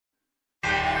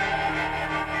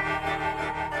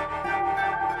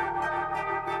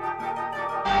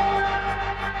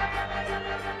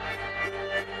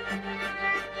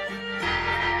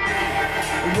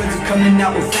coming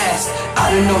out real fast. I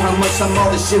don't know how much time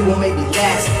all this shit will make me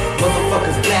last.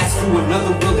 Motherfuckers blast through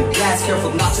another world of glass.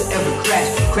 Careful not to ever crash,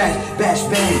 crash, bash,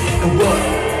 bang. And what?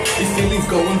 These feelings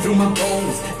going through my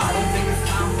bones. I don't think it's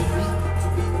time for me to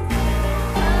be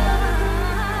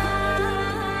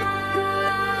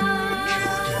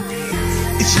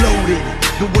It's loaded,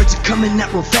 the words are coming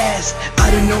out real fast. I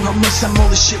don't know how much time all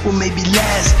this shit will maybe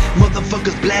last.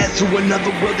 Motherfuckers blast through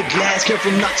another world of glass.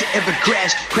 Careful not to ever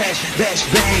crash, crash, bash,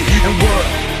 bang. And what?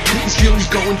 These feelings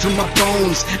going through my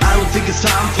bones. I don't think it's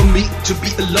time for me to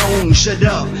be alone. Shut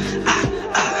up,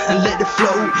 and let it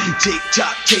flow. Tick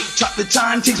tock, the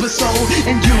time takes my soul.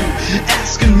 And you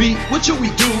asking me, what should we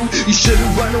do? You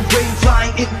shouldn't run away,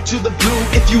 flying into the blue.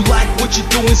 If you like what you're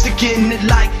doing, stick in it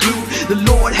like glue. The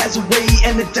Lord has a way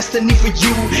and a destiny for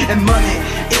you. And money,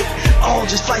 it all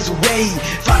just flies away.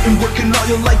 Fighting, working all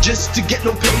your life just to get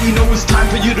no pay. You know it's time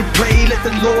for you to pray. Let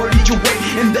the Lord lead your way.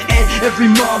 In the end, every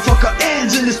motherfucker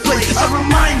ends in this place. I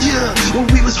remind you, when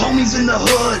we was homies in the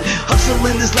hood,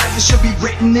 hustling this life, it should be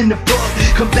written in the book.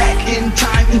 Come back in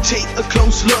time and take a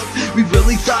close look. We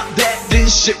really thought that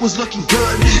this shit was looking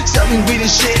good. Selling weed and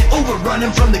shit,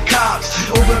 overrunning from the cops.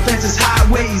 Over fences,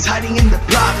 highways, hiding in the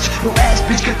blocks. No ass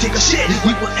bitch could take a shit.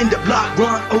 We will end up block,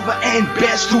 run over and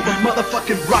bash through a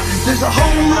motherfucking rock. There's a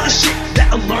whole lot of shit that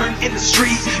I learned in the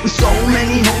streets. With so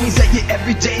many homies that you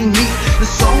everyday meet.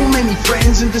 There's so many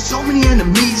friends and there's so many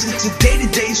enemies. It's a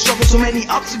day-to-day struggle, so many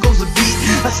obstacles to beat.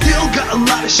 I still got a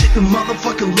lot of shit to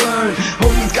motherfucking learn.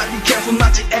 Homies gotta be careful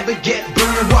not to ever get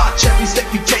burned. Watch every step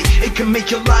you take, it can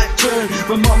make your life turn.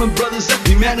 My mom and brothers left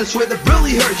me, man, I swear that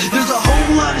really hurt. There's a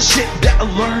whole lot of shit that I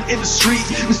learned in the street.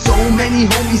 With so many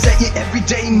homies that you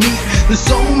everyday meet. There's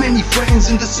so many friends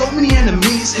and there's so many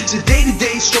enemies. It's a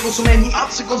day-to-day struggle, so many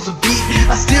obstacles to beat.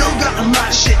 I still got a lot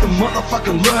of shit to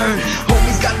motherfucking learn.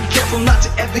 Homies gotta be careful not to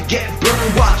ever get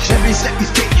burned. Watch every step you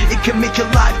take, it can make your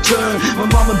life turn. My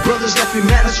mom and brothers left me,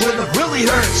 man, I swear that really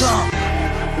hurts.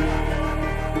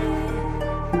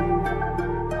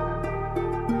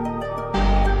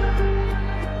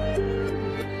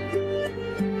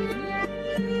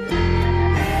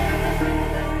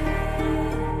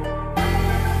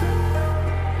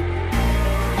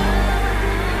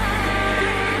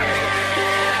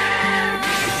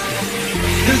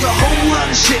 There's a whole lot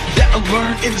of shit that I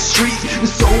learned in the streets.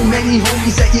 With so many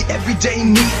homies that you everyday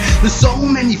meet. There's so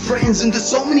many friends and there's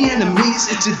so many enemies.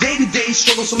 It's a day-to-day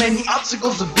struggle, so many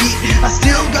obstacles to beat. I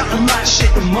still got a lot of shit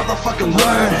to motherfucking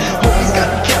learn. Homies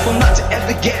gotta be careful not to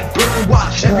ever get burned.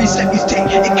 Watch every step you take,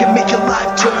 it can make your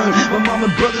life turn. My mom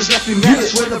and brothers left me, man, I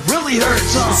swear that really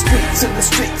hurts. In the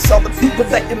streets, all the people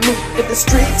that you meet. In the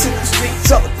streets,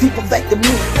 all the people that you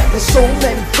meet. There's so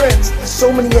many friends, there's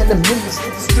so many enemies. In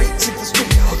the streets,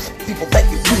 all the people that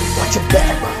you meet. Watch your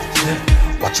back,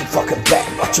 watch your fucking back,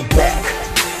 watch your back.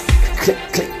 Click,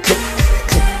 click, click,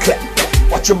 click, clack,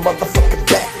 bang. Watch your motherfucking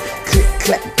back. Click,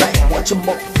 clack, bang. Watch your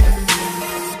motherfucking